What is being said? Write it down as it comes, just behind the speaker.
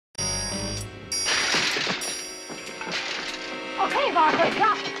Save Arthur,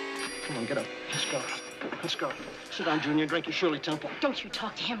 stop! Come on, get up. Let's go. Let's go. Sit down, Junior. Drink your Shirley Temple. Don't you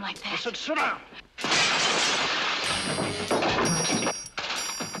talk to him like that. I said sit down.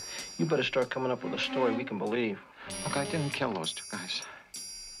 You better start coming up with a story we can believe. Look, I didn't kill those two guys.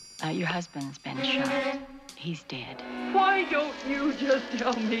 Your husband's been shot. He's dead. Why don't you just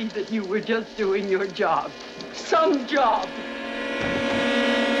tell me that you were just doing your job? Some job.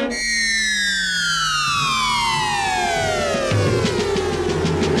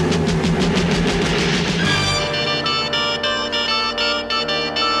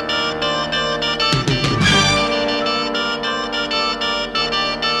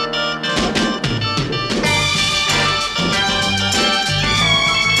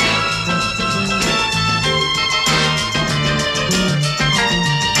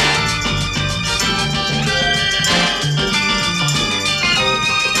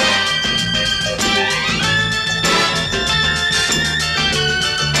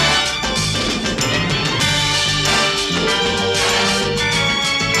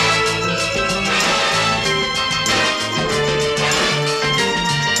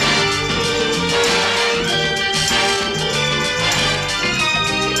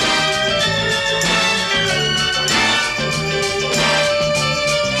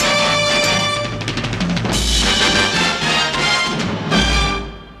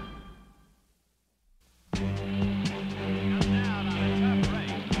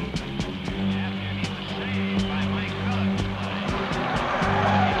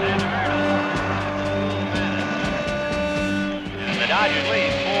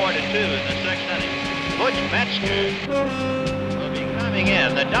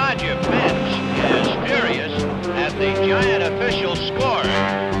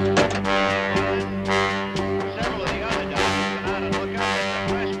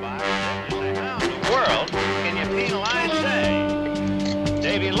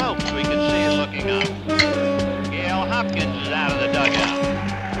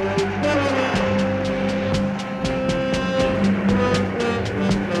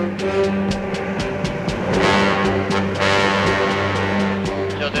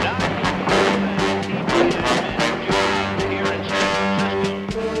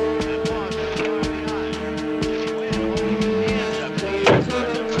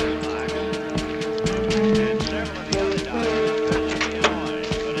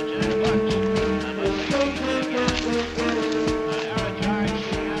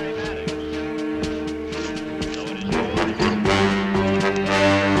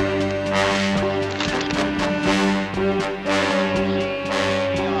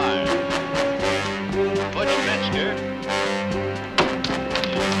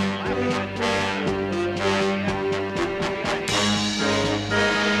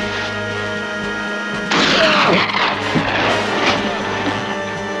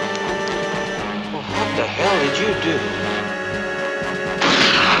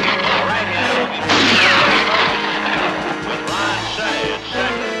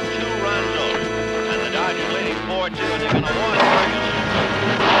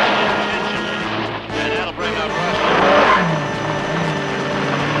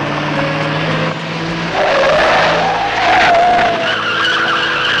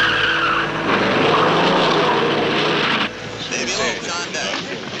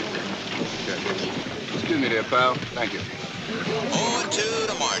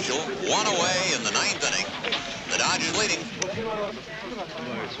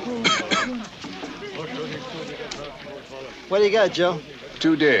 What do you got, Joe?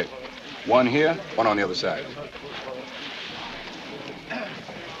 2 dead. 1 here, 1 on the other side.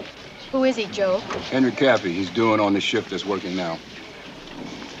 Who is he, Joe? Henry Caffey. He's doing on the shift that's working now.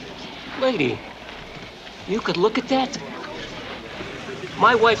 Lady, you could look at that?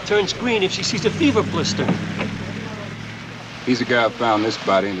 My wife turns green if she sees a fever blister. He's the guy who found this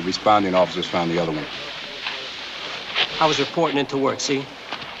body, and the responding officers found the other one. I was reporting into work, see?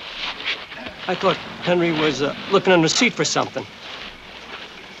 I thought Henry was looking under the seat for something.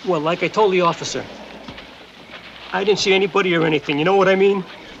 Well, like I told the officer, I didn't see anybody or anything. You know what I mean?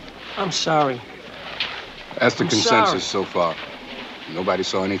 I'm sorry. That's the consensus so far. Nobody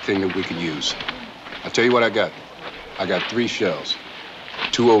saw anything that we could use. I'll tell you what I got. I got 3 shells.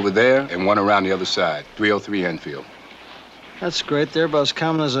 2 over there and 1 around the other side. 303 Enfield. That's great. They're about as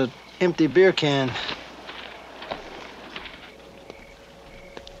common as an empty beer can.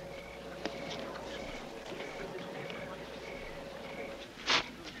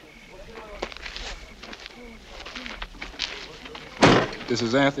 This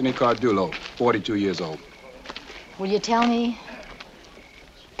is Anthony Cardullo, 42 years old. Will you tell me,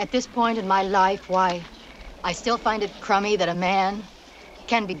 at this point in my life, why I still find it crummy that a man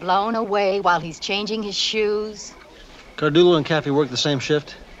can be blown away while he's changing his shoes. Cardulo and Caffey work the same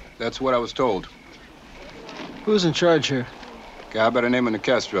shift? That's what I was told. Who's in charge here? Guy by the name of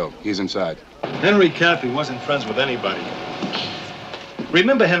Castro. He's inside. Henry Caffey wasn't friends with anybody.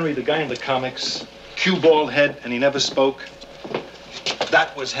 Remember Henry, the guy in the comics? Cue bald head, and he never spoke?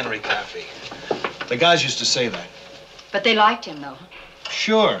 That was Henry Caffey. The guys used to say that. But they liked him, though.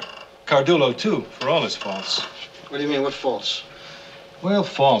 Sure. Cardulo, too, for all his faults. What do you mean, what faults? Well,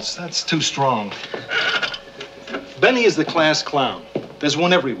 faults, that's too strong. Benny is the class clown. There's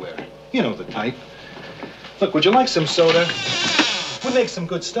one everywhere. You know the type. Look, would you like some soda? We make some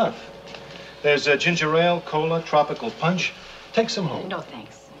good stuff. There's ginger ale, cola, tropical punch. Take some home. No,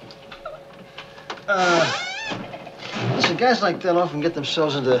 thanks. Listen, guys like that often get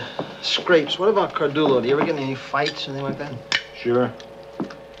themselves into scrapes. What about Cardulo? Do you ever get in any fights, anything like that? Sure.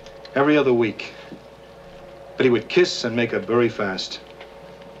 Every other week. But he would kiss and make up very fast.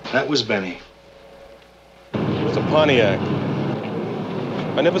 That was Benny. It was a Pontiac.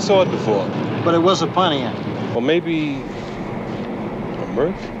 I never saw it before. But it was a Pontiac. Or maybe a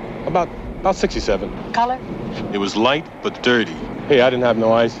Merc? About 67. Color? It was light but dirty. Hey, I didn't have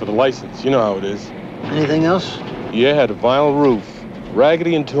no eyes for the license. You know how it is. Anything else? Yeah, it had a vinyl roof.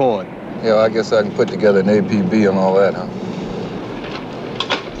 Raggedy and torn. Yeah, I guess I can put together an APB and all that, huh?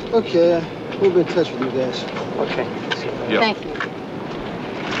 Okay, we'll be in touch with you guys. Okay. Yep. Thank you.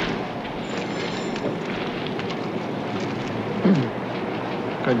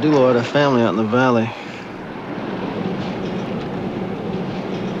 Cardulo had a family out in the valley.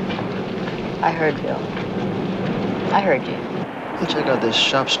 I heard, Bill. I heard you. Check out this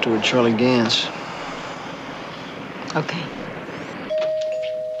shop steward, Charlie Gans. Okay.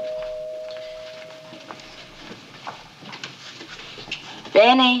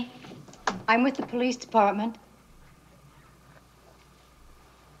 Benny. I'm with the police department.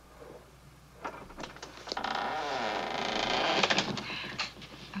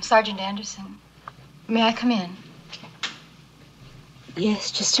 I'm Sergeant Anderson. May I come in?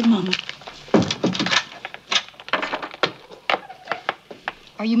 Yes, just a moment.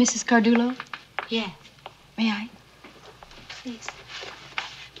 Are you Mrs. Cardulo? Yeah. May I? Please.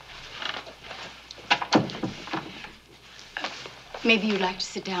 Maybe you'd like to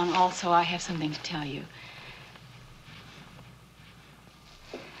sit down also. I have something to tell you.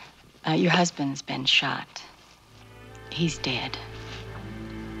 Your husband's been shot. He's dead.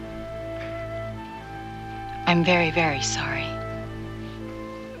 I'm very, very sorry.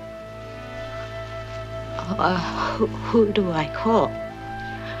 Who do I call?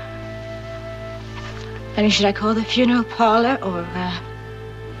 I mean, should I call the funeral parlor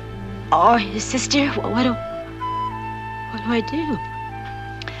or his sister? What do I do?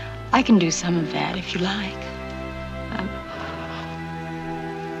 I can do some of that if you like.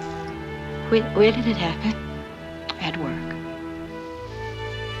 Where did it happen? At work.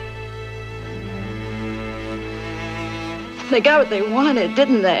 They got what they wanted,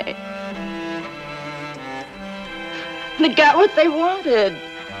 didn't they? They got what they wanted.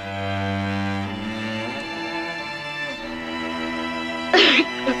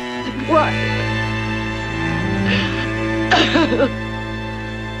 What?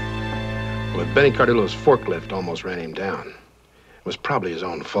 Well, Benny Cardulo's forklift almost ran him down. It was probably his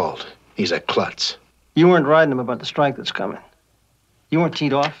own fault. He's a klutz. You weren't riding him about the strike that's coming. You weren't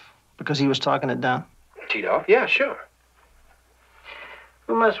teed off because he was talking it down. Teed off? Yeah, sure.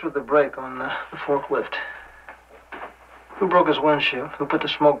 Who messed with the brake on the forklift? Who broke his windshield? Who put the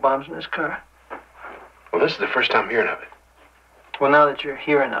smoke bombs in his car? Well, this is the first time hearing of it. Well, now that you're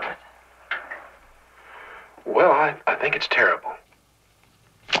hearing of it. Well, I think it's terrible.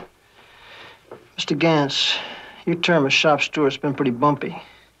 Mr. Gans, your term as shop steward's been pretty bumpy.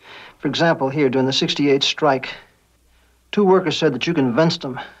 For example, here, during the 68 strike, 2 workers said that you convinced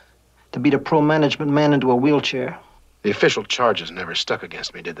them to beat a pro-management man into a wheelchair. The official charges never stuck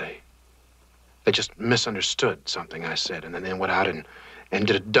against me, did they? They just misunderstood something I said, and then they went out and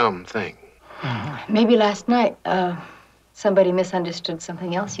did a dumb thing. Maybe last night, somebody misunderstood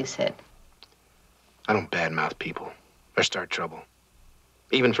something else you said. I don't badmouth people or start trouble,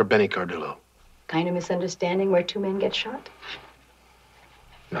 even for Benny Cardulo. Kind of misunderstanding where 2 men get shot?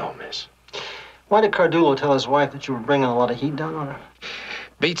 No, miss. Why did Cardulo tell his wife that you were bringing a lot of heat down on her?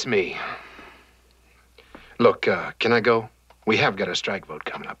 Beats me. Look, can I go? We have got a strike vote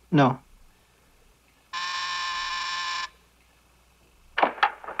coming up. No.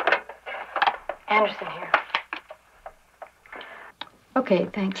 Anderson here. Okay,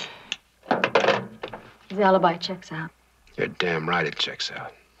 thanks. The alibi checks out. You're damn right it checks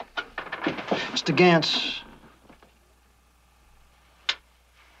out. Mr. Gans,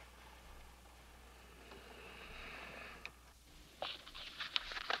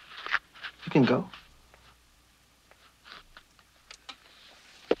 You can go.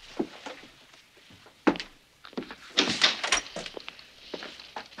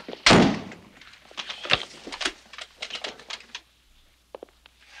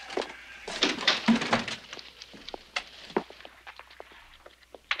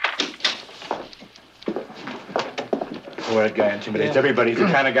 That guy intimidates everybody. He's the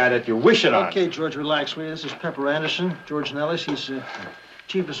kind of guy that you're wishing on. Okay, George, relax, will you? This is Pepper Anderson, George Nellis. He's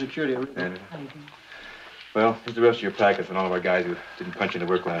chief of security. How you doing? Well, here's the rest of your packets and all of our guys who didn't punch into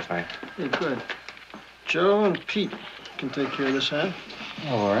work last night. Yeah, good. Joe and Pete can take care of this, huh?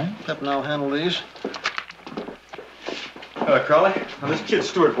 All right. Pep and I'll handle these. Crowley, now this kid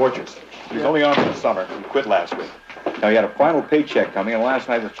Stuart Borchers. He was only on for the summer. He quit last week. Now, he had a final paycheck coming, and last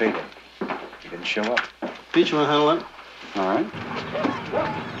night was payday. He didn't show up. Pete, you want to handle it? All right.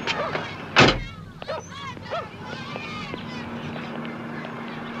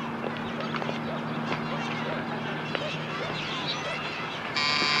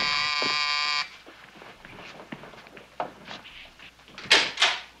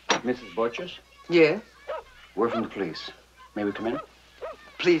 Mrs. Borchers? Yes? We're from the police. May we come in?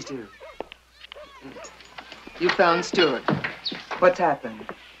 Please do. You found Stuart. What's happened?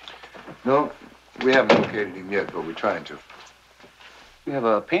 No, we haven't located him yet, but we're trying to. You have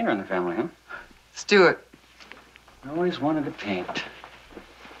a painter in the family, huh? Stuart. I always wanted to paint.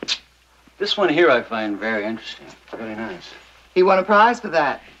 This one here I find very interesting. Really nice. He won a prize for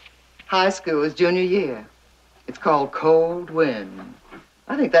that. High school, his junior year. It's called Cold Wind.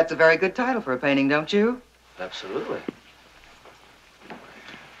 I think that's a very good title for a painting, don't you? Absolutely.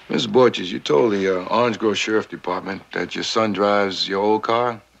 Miss Borchers, you told the Orange Grove Sheriff Department that your son drives your old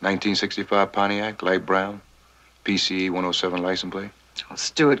car, 1965 Pontiac, light brown, PCE 107 license plate. Oh,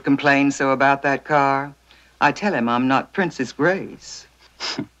 Stuart complains so about that car. I tell him I'm not Princess Grace.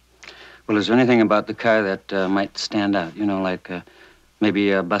 Well, is there anything about the car that might stand out? You know, like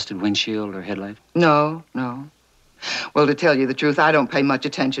maybe a busted windshield or headlight? No, no. Well, to tell you the truth, I don't pay much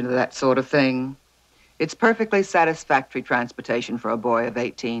attention to that sort of thing. It's perfectly satisfactory transportation for a boy of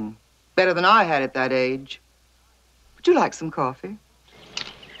 18. Better than I had at that age. Would you like some coffee?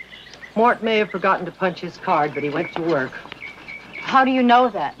 Mort may have forgotten to punch his card, but he went to work. How do you know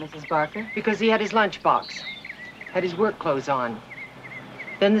that, Mrs. Barker? Because he had his lunchbox. Had his work clothes on.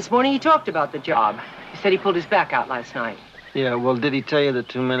 Then this morning he talked about the job. He said he pulled his back out last night. Yeah, well, did he tell you the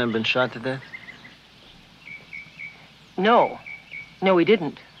 2 men have been shot to death? No. No, he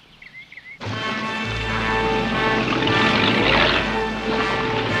didn't.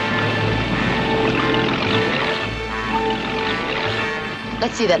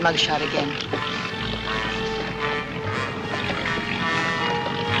 Let's see that mugshot again.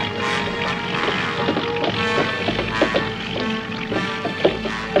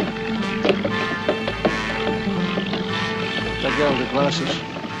 That girl with the glasses.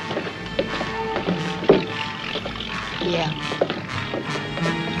 Yeah.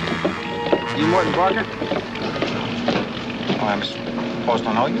 You Morton Barker? Oh, I'm supposed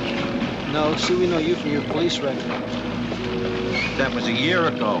to know you? No, see, we know you from your police record. That was a year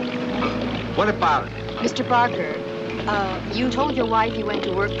ago. What about it? Mr. Barker, you told your wife you went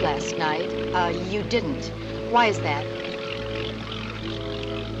to work last night. You didn't. Why is that?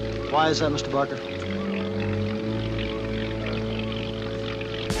 Why is that, Mr. Barker?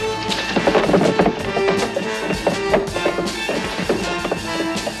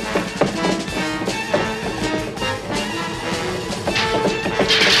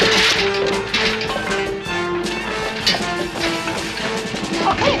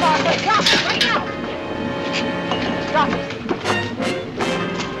 Okay, Barker, drop it right now. Drop it.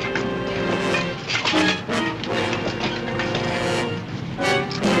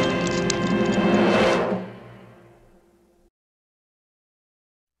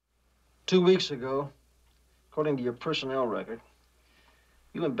 2 weeks ago, according to your personnel record,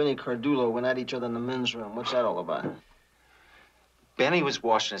 you and Benny Cardulo went at each other in the men's room. What's that all about? Benny was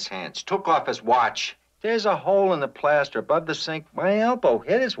washing his hands, took off his watch. There's a hole in the plaster above the sink. My elbow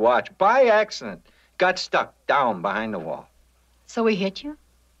hit his watch by accident. Got stuck down behind the wall. So he hit you?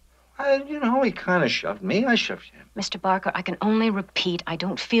 He kind of shoved me. I shoved him. Mr. Barker, I can only repeat, I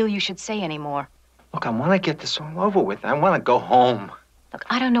don't feel you should say any more. Look, I want to get this all over with. I want to go home. Look,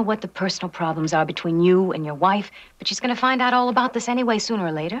 I don't know what the personal problems are between you and your wife, but she's going to find out all about this anyway, sooner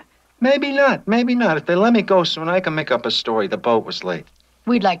or later. Maybe not. Maybe not. If they let me go soon, I can make up a story. The boat was late.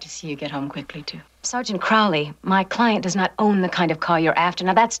 We'd like to see you get home quickly, too. Sergeant Crowley, my client does not own the kind of car you're after.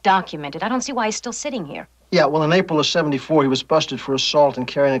 Now, that's documented. I don't see why he's still sitting here. Yeah, well, in April of '74, he was busted for assault and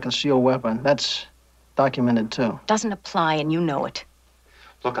carrying a concealed weapon. That's documented, too. Doesn't apply, and you know it.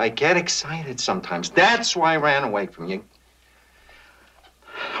 Look, I get excited sometimes. That's why I ran away from you.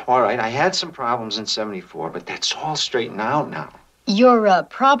 All right, I had some problems in '74, but that's all straightened out now. Your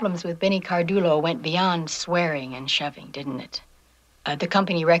problems with Benny Cardulo went beyond swearing and shoving, didn't it? The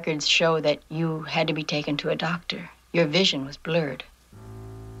company records show that you had to be taken to a doctor. Your vision was blurred.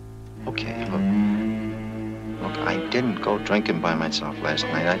 Okay, look, I didn't go drinking by myself last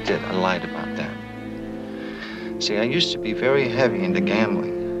night. I did. I lied about that. See, I used to be very heavy into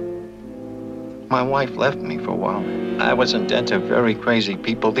gambling. My wife left me for a while. I was in debt to very crazy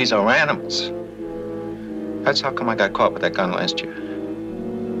people. These are animals. That's how come I got caught with that gun last year.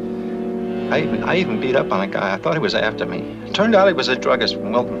 I even beat up on a guy. I thought he was after me. It turned out he was a druggist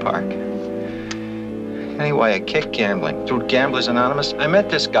from Wilton Park. Anyway, I kicked gambling. Through Gamblers Anonymous, I met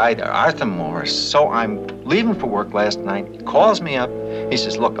this guy there, Arthur Morris. So I'm leaving for work last night. He calls me up. He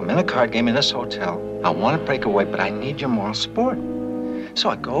says, look, I'm in a card game in this hotel. I want to break away, but I need your moral support. So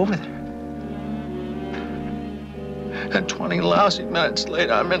I go over there. And 20 lousy minutes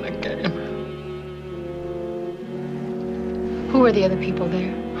later, I'm in the game. Who were the other people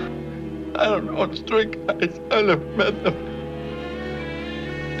there? I don't know. It's 3 guys. I never met them.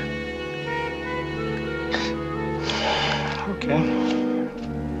 Okay.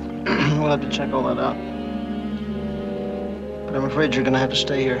 We'll have to check all that out. But I'm afraid you're going to have to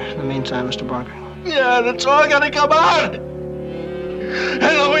stay here in the meantime, Mr. Barker. Yeah, that's all going to come out. And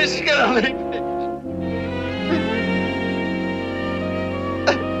always going to leave me.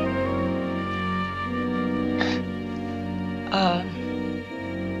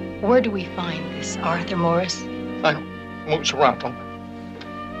 Where do we find this Arthur Morris? I mooch around him.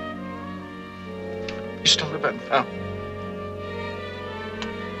 You still live in town?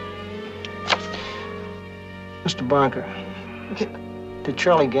 Mr. Barker, did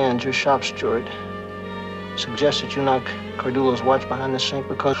Charlie Gans, your shop steward, suggest that you knock Cardulo's watch behind the sink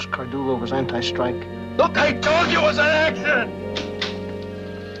because Cardulo was anti-strike? Look, I told you it was an accident!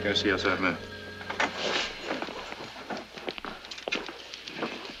 Can I see outside, man?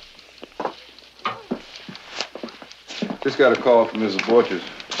 Just got a call from Mrs. Borchers.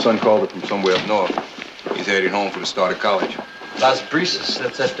 Son called her from somewhere up north. He's heading home for the start of college. Las Brisas,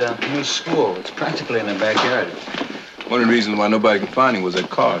 that's at new school. It's practically in the backyard. One of the reasons why nobody could find him was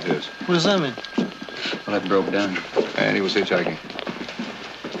that car of his. What does that mean? Well, it broke down. And he was hitchhiking.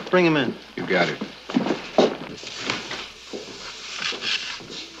 Bring him in. You got it.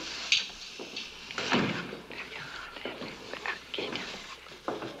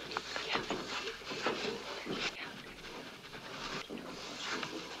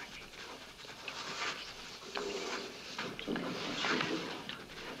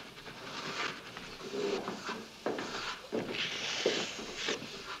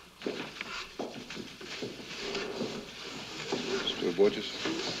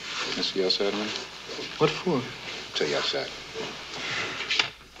 See outside, man? What for? I'll tell you outside.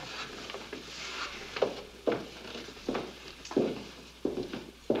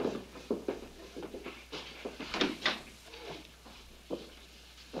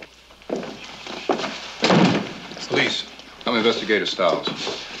 Police, I'm Investigator Stiles.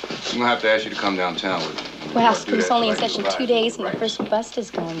 I'm gonna have to ask you to come downtown with me. Well, school's only in session 2 days and the first bust is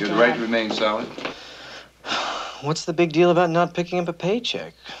going You're down. right to remain silent? What's the big deal about not picking up a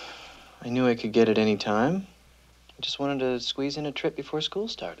paycheck? I knew I could get it any time. I just wanted to squeeze in a trip before school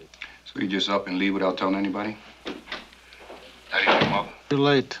started. So you just up and leave without telling anybody? How do you think, Mom? Too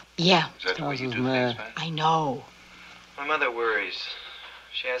late. Yeah. Is that the way you do mad. things, man? I know. My mother worries.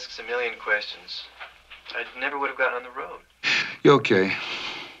 She asks a million questions. I never would have gotten on the road. You okay?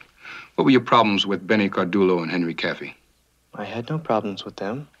 What were your problems with Benny Cardulo and Henry Caffey? I had no problems with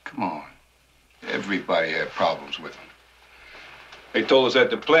them. Come on. Everybody had problems with him. They told us at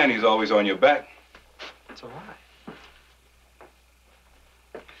the plant he's always on your back. That's a lie.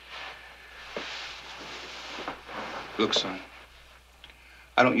 Look, son,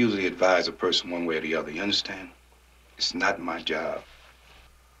 I don't usually advise a person one way or the other, you understand? It's not my job.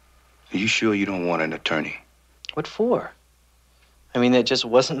 Are you sure you don't want an attorney? What for? I mean, that just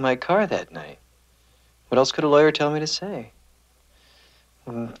wasn't my car that night. What else could a lawyer tell me to say?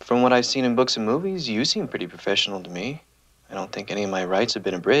 From what I've seen in books and movies, you seem pretty professional to me. I don't think any of my rights have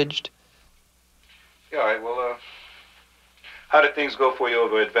been abridged. Yeah, all right, well, how did things go for you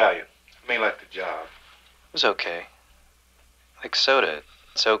over at Value? I mean, like the job. It was okay. Like soda,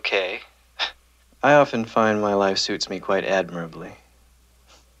 it's okay. I often find my life suits me quite admirably.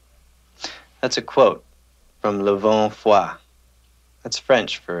 That's a quote from Le Vent Froid. That's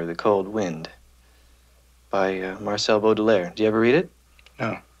French for the cold wind, by Marcel Baudelaire. Do you ever read it?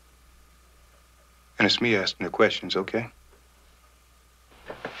 No. And it's me asking the questions, okay?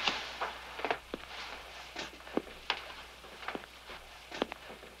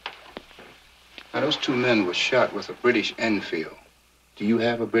 Now, those two men were shot with a British Enfield. Do you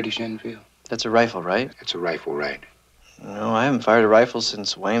have a British Enfield? That's a rifle, right? It's a rifle, right? No, I haven't fired a rifle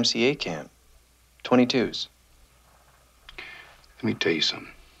since YMCA camp. 22s. Let me tell you something.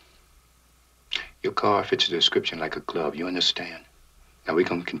 Your car fits the description like a glove, you understand? Now, we're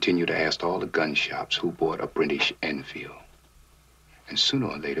going to continue to ask all the gun shops who bought a British Enfield. And sooner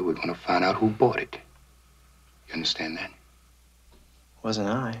or later, we're going to find out who bought it. You understand that? Wasn't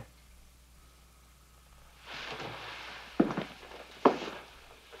I.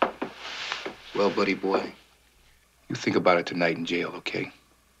 Well, buddy boy, you think about it tonight in jail, okay?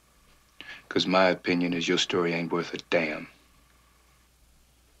 Because my opinion is your story ain't worth a damn.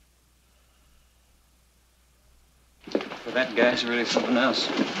 Well, that guy's really something else.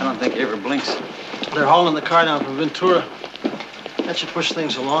 I don't think he ever blinks. They're hauling the car down from Ventura. That should push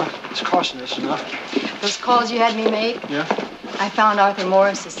things along. It's costing us enough. Those calls you had me make? Yeah? I found Arthur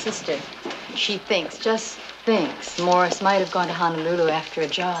Morris's sister. She thinks, just thinks, Morris might have gone to Honolulu after a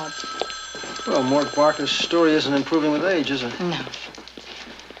job. Well, Mort Barker's story isn't improving with age, is it? No.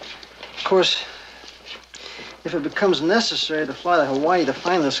 Of course, if it becomes necessary to fly to Hawaii to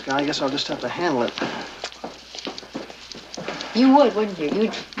find this guy, I guess I'll just have to handle it. You would, wouldn't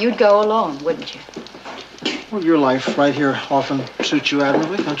you? You'd go alone, wouldn't you? Well, your life right here often suits you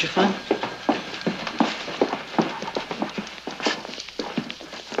admirably, don't you find?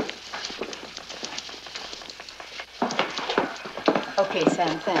 Okay,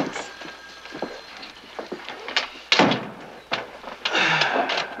 Sam, thanks.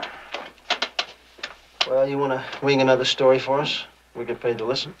 Well, you want to wing another story for us? We get paid to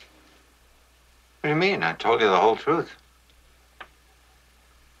listen. What do you mean? I told you the whole truth.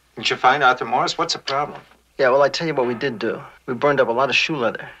 Didn't you find Arthur Morris? What's the problem? Yeah, well, I tell you what we did do. We burned up a lot of shoe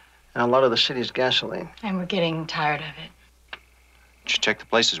leather and a lot of the city's gasoline. And we're getting tired of it. Did you check the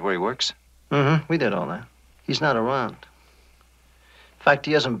places where he works? Mm-hmm. We did all that. He's not around. In fact,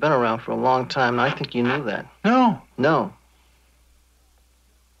 he hasn't been around for a long time, and I think you knew that. No. No.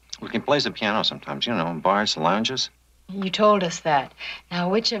 Well, he plays the piano sometimes, you know, in bars, lounges. You told us that. Now,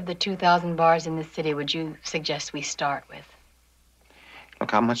 which of the 2,000 bars in the city would you suggest we start with?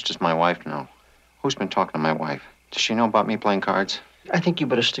 Look, how much does my wife know? Who's been talking to my wife? Does she know about me playing cards? I think you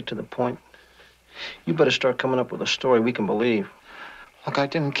better stick to the point. You better start coming up with a story we can believe. Look, I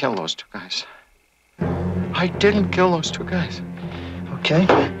didn't kill those two guys. I didn't kill those two guys. Okay.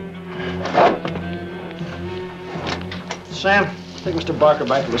 Sam, take Mr. Barker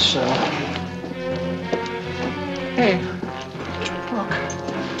back to his cell. Hey, look.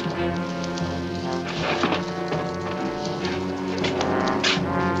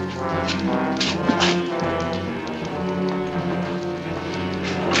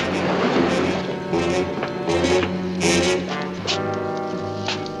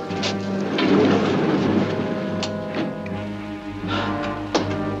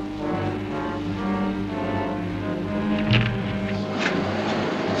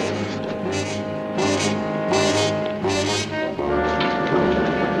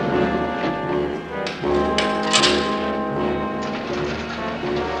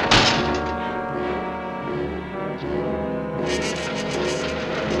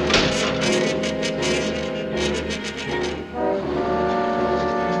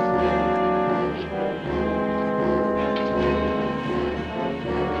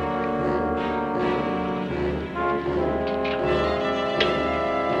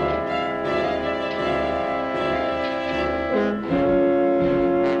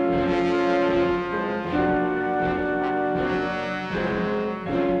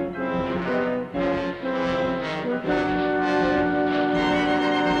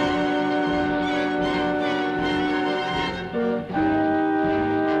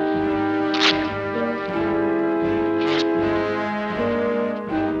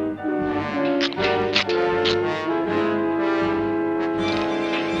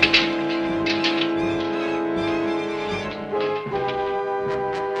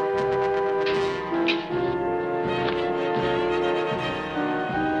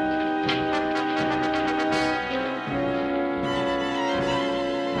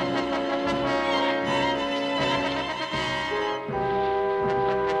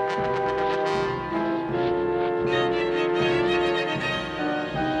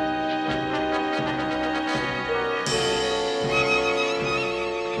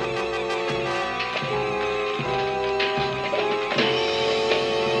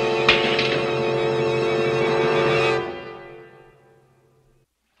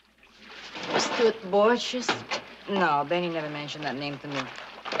 Borges? No, Benny never mentioned that name to me.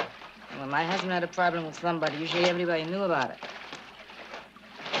 When my husband had a problem with somebody, usually everybody knew about it.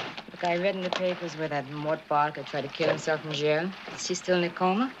 But Look, I read in the papers where that Mort Barker tried to kill himself in jail. Is he still in a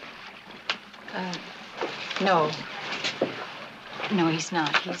coma? No. No, he's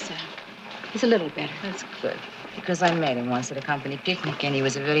not. He's a little better. That's good. Because I met him once at a company picnic, and he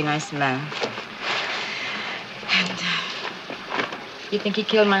was a very nice man. And you think he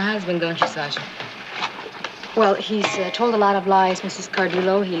killed my husband, don't you, Sasha? Well, he's told a lot of lies, Mrs.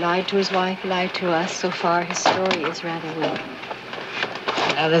 Cardullo. He lied to his wife, he lied to us. So far, his story is rather weak.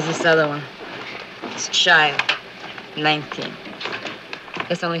 Now, there's this other one. It's a child, 19.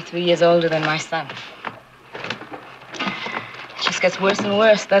 It's only 3 years older than my son. It just gets worse and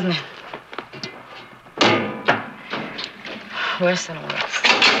worse, doesn't it? Worse and worse.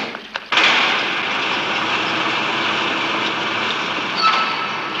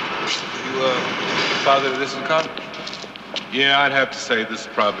 You, positive this is the car? Yeah, I'd have to say this is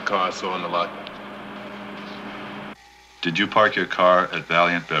probably the car I saw in the lot. Did you park your car at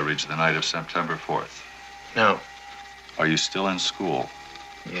Valiant Beverage the night of September 4th? No. Are you still in school?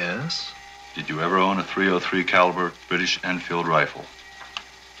 Yes. Did you ever own a .303 caliber British Enfield rifle?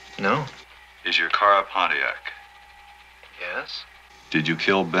 No. Is your car a Pontiac? Yes. Did you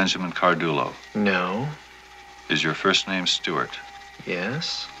kill Benjamin Cardullo? No. Is your first name Stewart?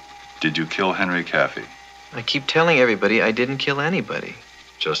 Yes. Did you kill Henry Caffey? I keep telling everybody I didn't kill anybody.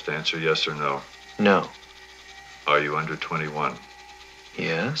 Just answer yes or no. No. Are you under 21?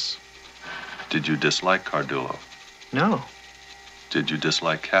 Yes. Did you dislike Cardullo? No. Did you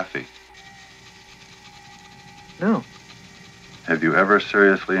dislike Caffey? No. Have you ever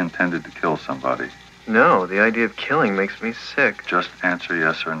seriously intended to kill somebody? No, the idea of killing makes me sick. Just answer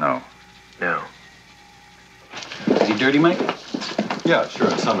yes or no. No. Is he dirty, Mike? Yeah, sure,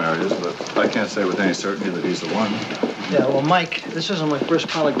 in some areas, but I can't say with any certainty that he's the one. Yeah, well, Mike, this isn't my first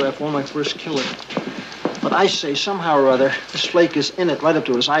polygraph or my first killing. But I say, somehow or other, this flake is in it right up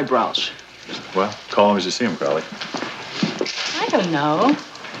to his eyebrows. Well, call him as you see him, Crowley. I don't know.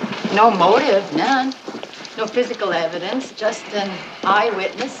 No motive, none. No physical evidence, just an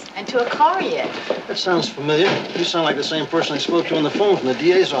eyewitness and to a car yet. That sounds familiar. You sound like the same person I spoke to on the phone from the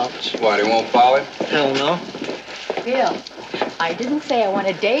DA's office. What, he won't follow him? Hell no. Bill, I didn't say I want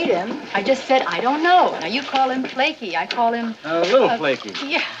to date him. I just said I don't know. Now, you call him flaky. I call him... A little flaky.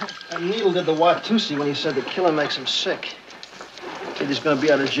 Yeah. And Needle did the Watusi when he said the killer makes him sick. Said he's going to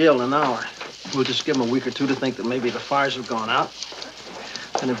be out of jail in an hour. We'll just give him a week or two to think that maybe the fires have gone out.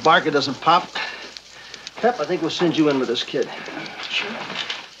 And if Barker doesn't pop, Pep, I think we'll send you in with this kid. Sure.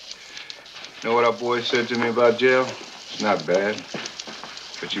 Know what our boy said to me about jail? It's not bad.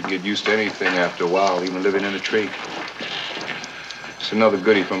 But you get used to anything after a while, even living in a tree. It's another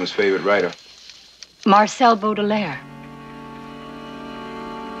goodie from his favorite writer. Marcel Baudelaire.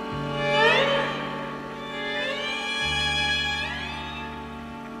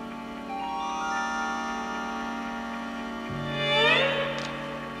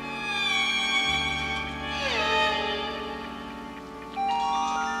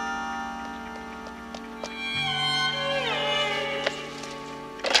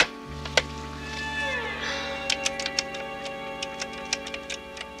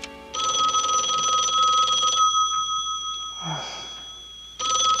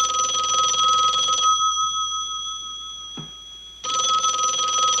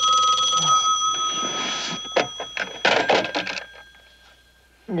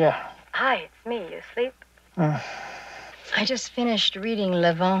 Yeah. Hi, it's me. You asleep? I just finished reading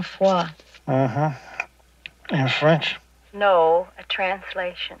Le Vent Froid. In French? No, a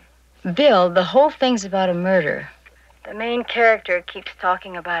translation. Bill, the whole thing's about a murder. The main character keeps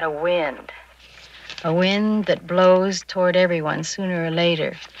talking about a wind. A wind that blows toward everyone sooner or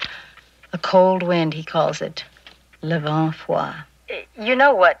later. A cold wind, he calls it. Le Vent Froid. You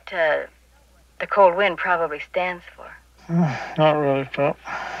know what the cold wind probably stands for? Not really, Pep.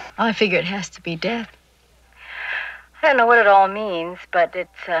 I figure it has to be death. I don't know what it all means, but it's,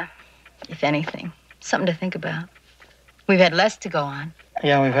 if anything, something to think about. We've had less to go on.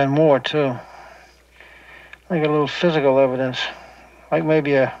 Yeah, we've had more, too. Like a little physical evidence. Like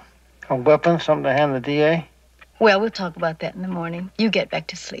maybe a weapon, something to hand the DA. Well, we'll talk about that in the morning. You get back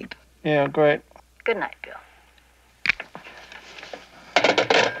to sleep. Yeah, great. Good night, Bill.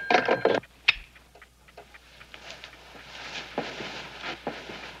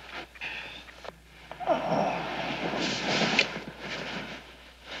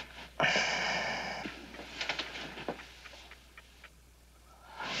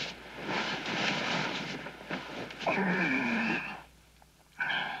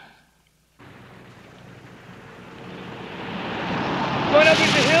 Going up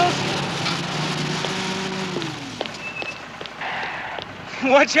into the hills?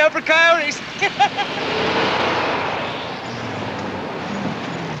 Watch out for coyotes.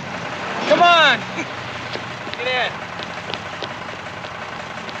 Come on. Get in.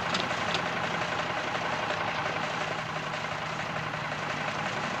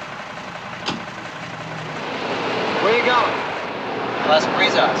 Where you going? Las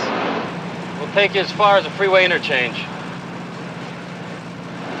Brisas. We'll take you as far as the freeway interchange.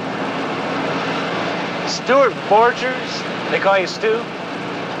 Stuart Borchers? They call you Stu?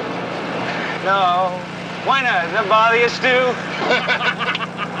 No. Why not? Does that bother you, Stu?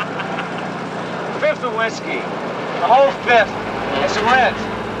 Fifth of whiskey. The whole fifth. And some reds.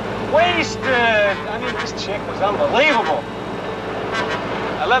 Wasted. I mean, this chick was unbelievable.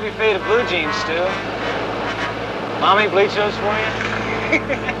 I love your faded blue jeans, Stu. Mommy, bleach those for you?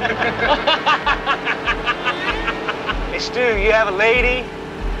 Hey, Stu, you have a lady?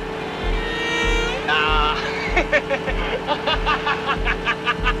 Nah.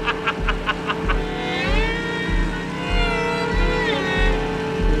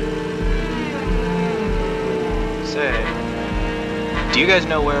 Say, do you guys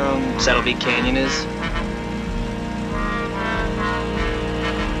know where Saddlebeat Canyon is?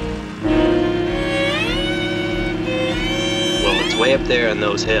 Well, it's way up there in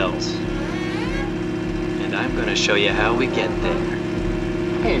those hills. And I'm gonna show you how we get there.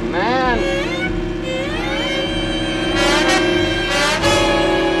 Hey, man.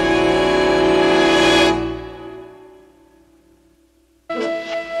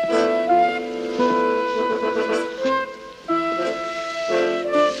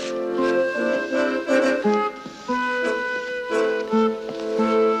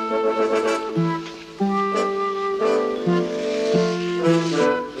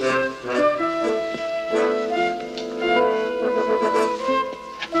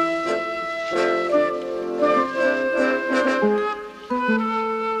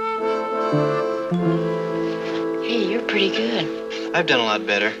 I've done a lot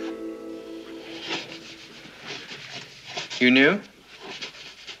better. You knew?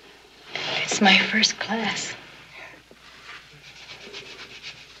 It's my first class.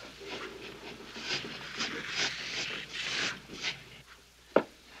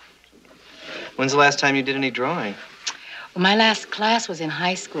 When's the last time you did any drawing? Well, my last class was in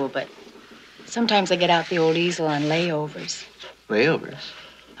high school, but sometimes I get out the old easel on layovers. Layovers?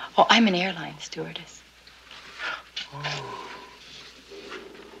 Oh, I'm an airline stewardess. Oh.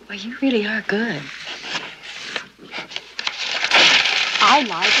 Well, you really are good. I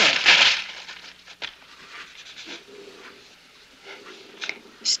like it.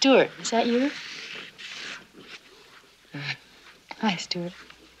 Stuart, is that you? Hi, Stuart.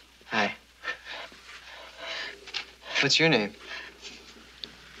 Hi. What's your name?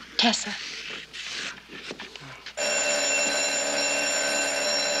 Tessa.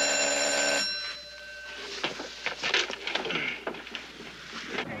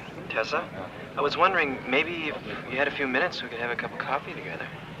 Tessa, I was wondering, maybe if you had a few minutes, we could have a cup of coffee together.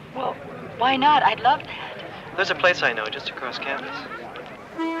 Well, why not? I'd love that. There's a place I know just across campus.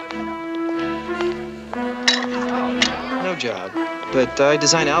 No job, but I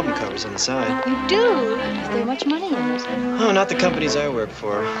design album covers on the side. You do? Is there much money in this? Oh, not the companies I work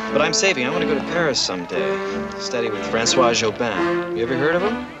for, but I'm saving. I want to go to Paris someday, to study with Francois Jobin. You ever heard of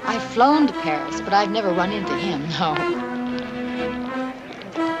him? I've flown to Paris, but I've never run into him, no.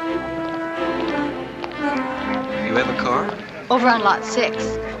 You have a car? Over on lot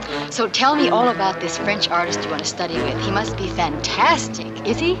 6. So tell me all about this French artist you want to study with. He must be fantastic,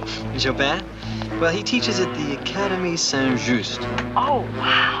 is he? Jobin? Well, he teaches at the Académie Saint-Just. Oh,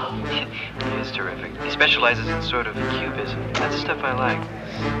 wow. He is terrific. He specializes in sort of cubism. That's the stuff I like.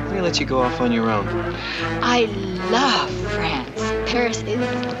 Let me let you go off on your own. I love France. Paris is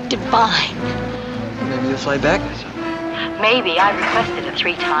divine. Maybe you'll fly back. Maybe. I've requested it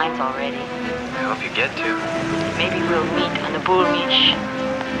 3 times already. I hope you get to. Maybe we'll meet on the Boul Mich.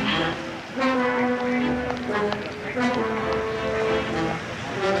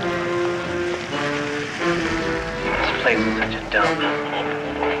 This place is such a dump.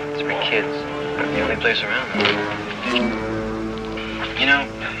 It's for kids. The only place around them. You know,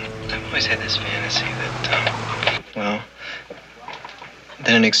 I've always had this fantasy that,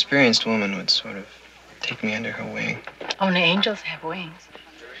 that an experienced woman would sort of take me under her wing. Only angels have wings.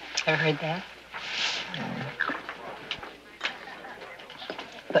 Ever heard that?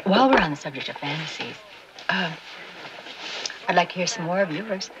 But while we're on the subject of fantasies, I'd like to hear some more of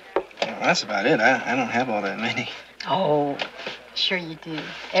yours. Well, that's about it. I don't have all that many. Oh, sure you do.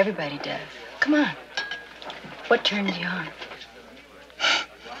 Everybody does. Come on. What turns you on?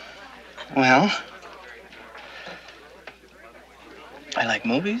 I like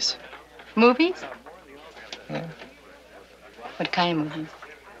movies. Movies? Yeah. What kind of movies?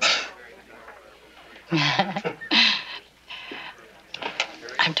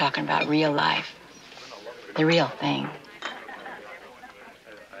 I'm talking about real life. The real thing.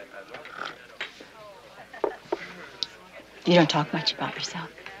 You don't talk much about yourself.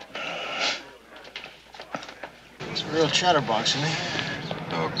 It's a real chatterbox, isn't he?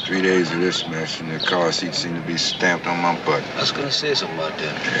 Dog, 3 days of this mess, and the car seat seemed to be stamped on my butt. I was gonna say something about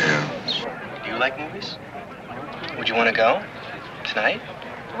that. Yeah. Do you like movies? Would you want to go? Tonight?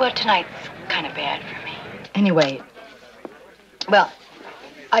 Well, tonight's kind of bad for me. Anyway, well,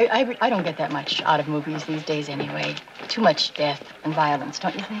 I don't get that much out of movies these days anyway. Too much death and violence,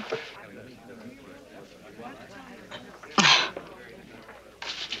 don't you think?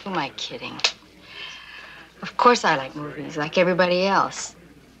 Who am I kidding? Of course I like movies, like everybody else.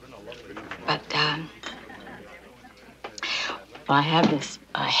 But, well, I had this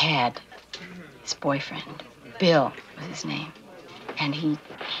boyfriend. Bill was his name. And he's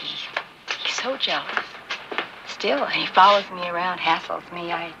so jealous. Still, he follows me around, hassles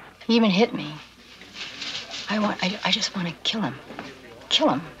me. He even hit me. I just want to kill him. Kill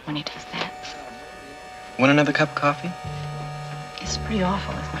him when he does that. Want another cup of coffee? It's pretty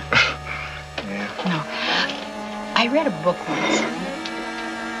awful, isn't it? Yeah. No. I read a book once.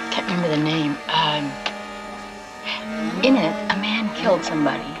 Can't remember the name. In it, a man killed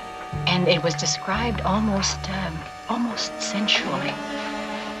somebody, and it was described almost sensually.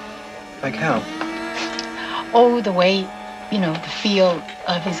 Like how? Oh, the way, the feel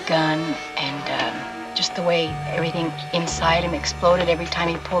of his gun, and just the way everything inside him exploded every time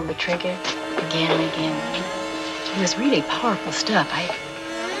he pulled the trigger, again and again. It was really powerful stuff. I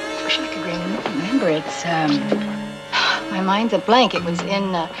wish I could remember it. My mind's a blank. It was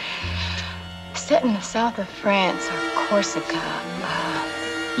set in the south of France or Corsica.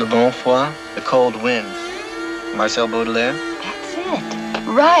 Le Bon Froid, The Cold Wind. Marcel Baudelaire? That's it.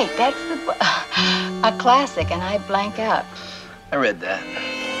 Right, that's a classic, and I blank out. I read that.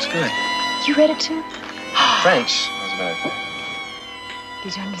 It's good. You read it too? French, as a matter of fact.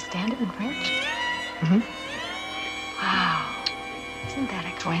 Did you understand it in French? Mm-hmm. Wow. Isn't that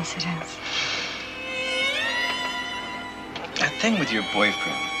a coincidence? That thing with your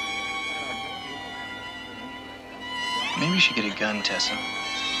boyfriend. Maybe you should get a gun, Tessa.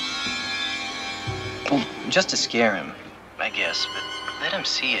 Well, just to scare him, I guess, but let him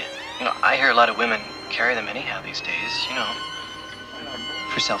see it. I hear a lot of women carry them anyhow these days,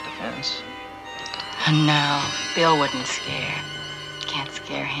 for self-defense. No, Bill wouldn't scare. Can't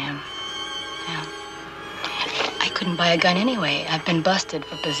scare him. No. I couldn't buy a gun anyway. I've been busted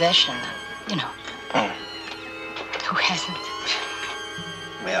for possession, Oh. Who hasn't?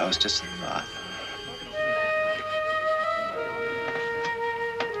 Well, it was just a thought.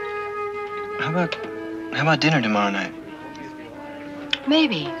 How about dinner tomorrow night?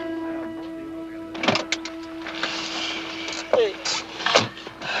 Maybe.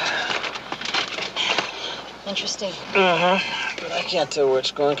 Interesting. Uh-huh. But I can't tell where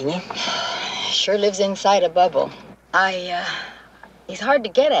it's going, can you? Sure lives inside a bubble. He's hard to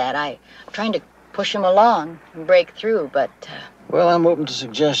get at. I'm trying to push him along and break through, but... Well, I'm open to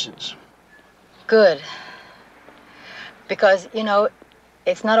suggestions. Good. Because,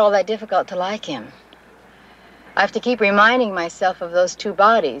 it's not all that difficult to like him. I have to keep reminding myself of those two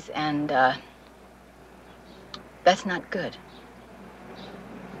bodies, and, that's not good.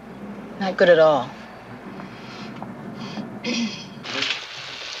 Not good at all. You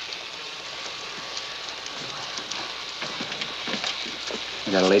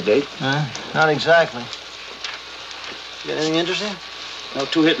got a late date? Not exactly. You got anything interesting? No,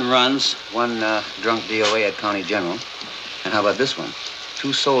 2 hit and runs, 1 drunk DOA at County General. And how about this one?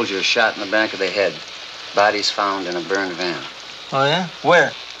 2 soldiers shot in the back of the head. Bodies found in a burned van. Oh, yeah?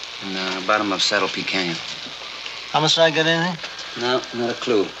 Where? In the bottom of Saddle Peak Canyon. Homicide got anything? No, not a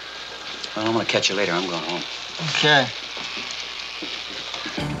clue. Well, I'm gonna catch you later. I'm going home. Okay.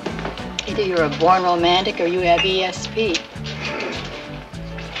 Either you're a born romantic or you have ESP.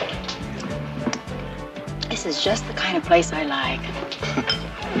 This is just the kind of place I like.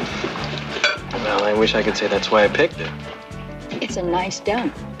 Well, I wish I could say that's why I picked it. It's a nice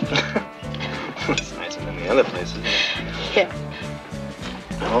dump. It's nicer than the other places. Yeah.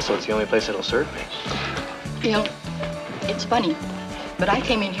 And also, it's the only place that'll serve me. It's funny, but I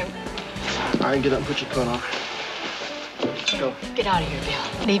came in here... All right, get up and put your coat on. Let's go. Get out of here, Bill.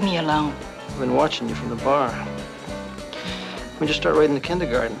 Leave me alone. I've been watching you from the bar. We just start raiding the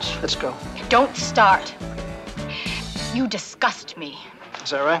kindergartens. Let's go. Don't start. You disgust me. Is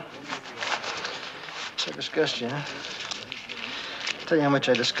that right? So I disgust you, huh? Tell you how much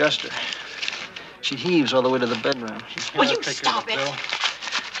I disgust her. She heaves all the way to the bedroom. Will you stop it?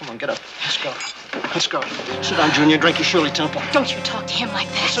 Come on, get up. Let's go. Let's go. Sit down, Junior. Drink your Shirley Temple. Don't you talk to him like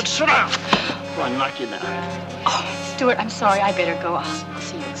that. I said sit down. Or I'll knock you down. Oh, Stuart, I'm sorry. I better go. I'll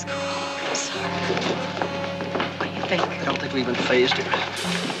see you at school. I'm sorry. What do you think? I don't think we even phased her.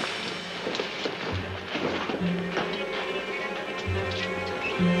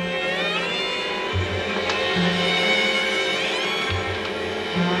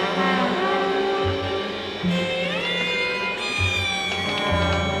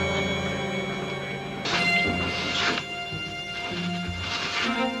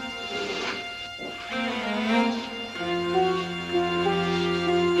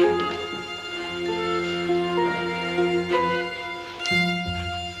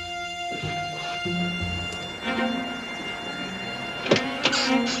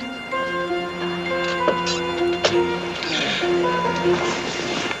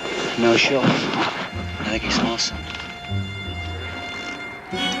 No show. I think he smells something.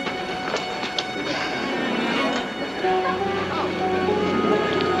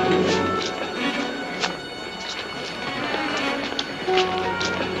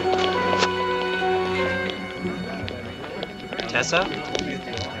 Tessa?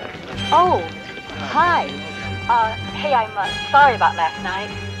 Oh, hi. Hey, I'm sorry about last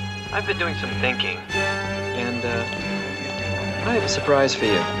night. I've been doing some thinking, and I have a surprise for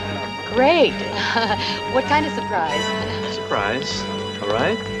you. Great. What kind of surprise? Surprise. All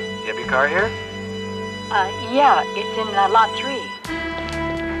right. You have your car here? Yeah, it's in lot 3.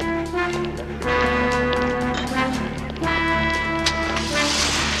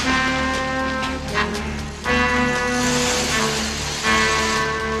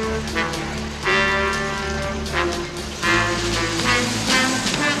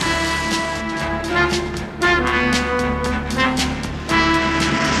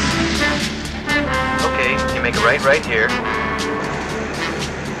 Make a right here. Go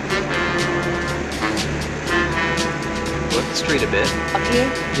up the street a bit. Up here?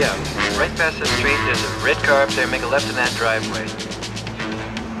 Yeah. Right past the street, there's a red car up there. Make a left in that driveway.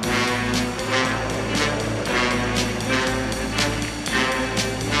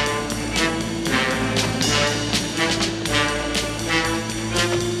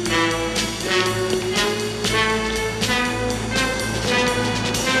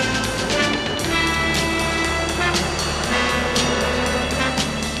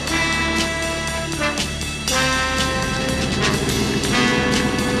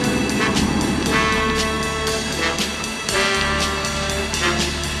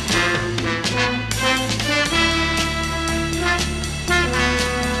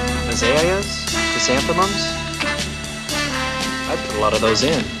 Chrysanthemums? I put a lot of those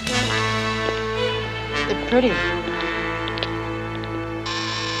in. They're pretty.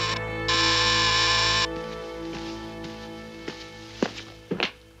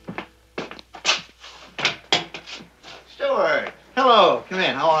 Stuart! Hello, come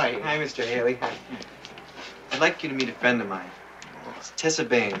in. How are you? Hi, Mr. Haley. I'd like you to meet a friend of mine. It's Tessa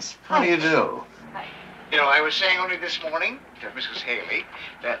Baines. How do you do? You know, I was saying only this morning to Mrs. Haley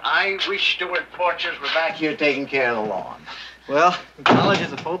that I wish Stuart Porches were back here taking care of the lawn. Well, college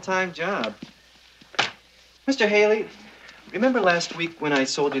is a full-time job. Mr. Haley, remember last week when I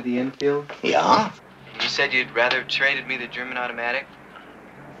sold you the infield? Yeah? You said you'd rather have traded me the German automatic?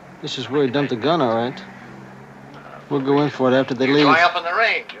 This is where he dumped the gun, all right. We'll go in for it after they leave. You're going up in the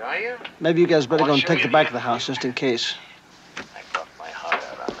range, are you? Maybe you guys better go and take the back of the house just in case. I got my heart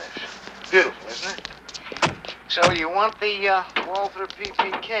out on this. Beautiful, isn't it? So you want the Walther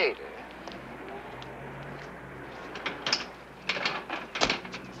PPK, do you?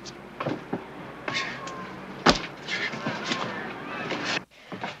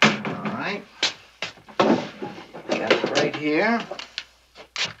 All right. Got it right here.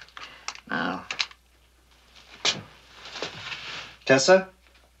 Now. Tessa?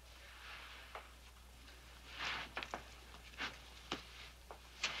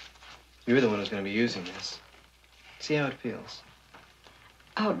 You're the one who's going to be using this. See how it feels.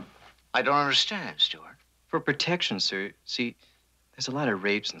 Oh. I don't understand, Stuart. For protection, sir. See, there's a lot of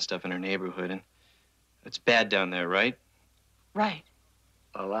rapes and stuff in our neighborhood, and it's bad down there, right? Right.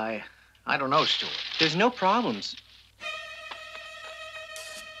 Well, I don't know, Stuart. There's no problems.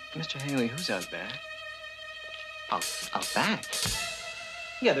 Mr. Haley, who's out back? Out back?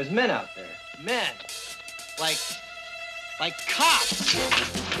 Yeah, there's men out there. Men. Like cops.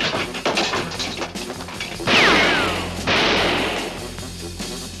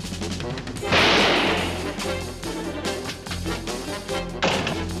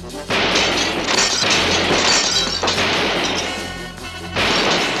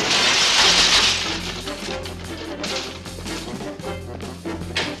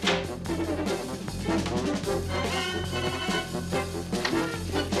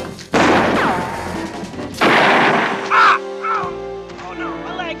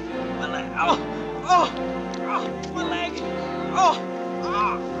 My leg. Oh.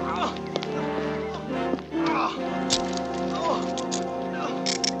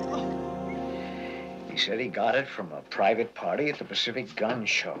 He said he got it from a private party at the Pacific Gun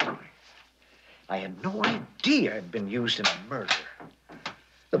Show. I had no idea it'd been used in a murder.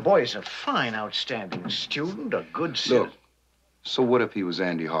 The boy's a fine, outstanding student, a good citizen. Look, so what if he was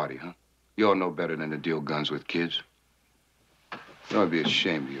Andy Hardy, huh? You all know better than to deal guns with kids. You ought to be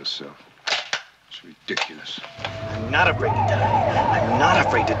ashamed of yourself. It's ridiculous. I'm not afraid to die. I'm not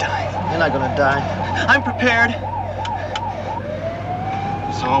afraid to die. You're not gonna die. I'm prepared.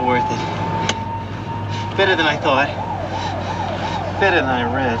 It's all worth it. Better than I thought. Better than I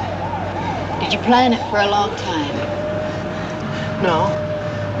read. Did you plan it for a long time?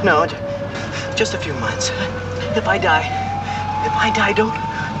 No, just a few months. If I die,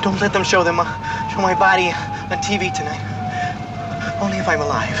 don't let them show my body on TV tonight. Only if I'm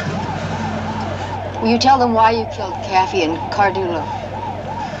alive. Will you tell them why you killed Caffey and Cardulo?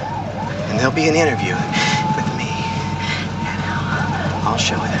 And there'll be an interview with me. And I'll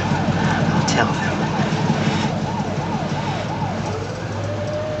show them. I'll tell them.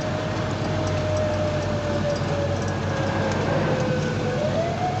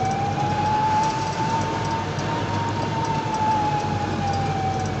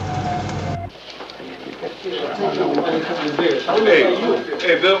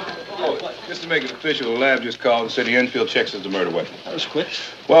 Hey, Bill. Just to make it official, the lab just called and said the infield checks as the murder weapon. That was quick.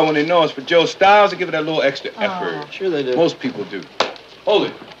 Well, when they know it's for Joe Stiles, they give it that little extra effort. Sure they do. Most people do. Hold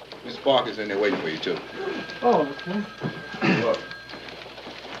it. Miss Parker's in there waiting for you, too. Oh, okay.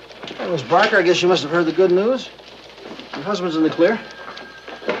 Hey, Miss Barker, I guess you must have heard the good news. Your husband's in the clear.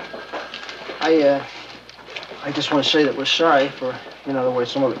 I just want to say that we're sorry for, the way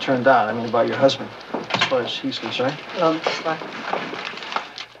some of it turned out. I mean, about your husband, as far as he's concerned.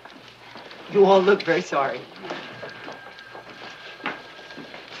 You all look very sorry.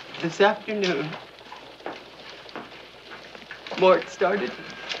 This afternoon, Mort started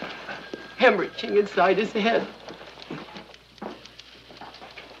hemorrhaging inside his head.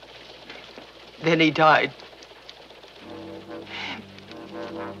 Then he died.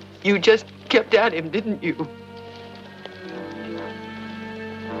 You just kept at him, didn't you?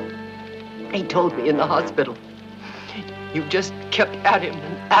 He told me in the hospital. You just kept at him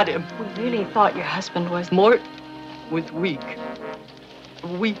and at him. We really thought your husband was... Mort was weak. A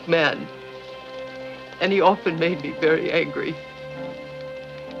weak man. And he often made me very angry.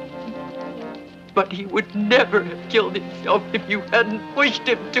 But he would never have killed himself if you hadn't pushed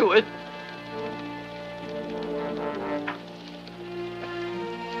him to it.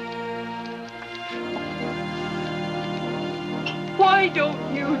 Why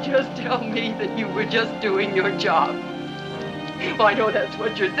don't you just tell me that you were just doing your job? Well, I know that's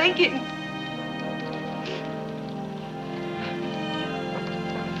what you're thinking.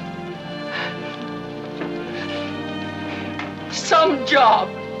 Some job.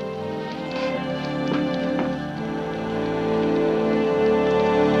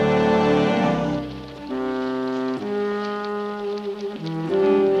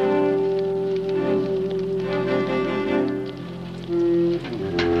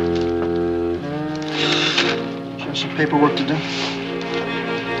 Paperwork to do.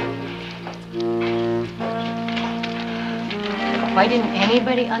 Why didn't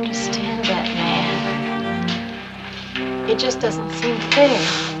anybody understand that man? It just doesn't seem fair.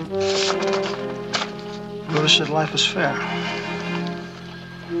 Whoever said life was fair?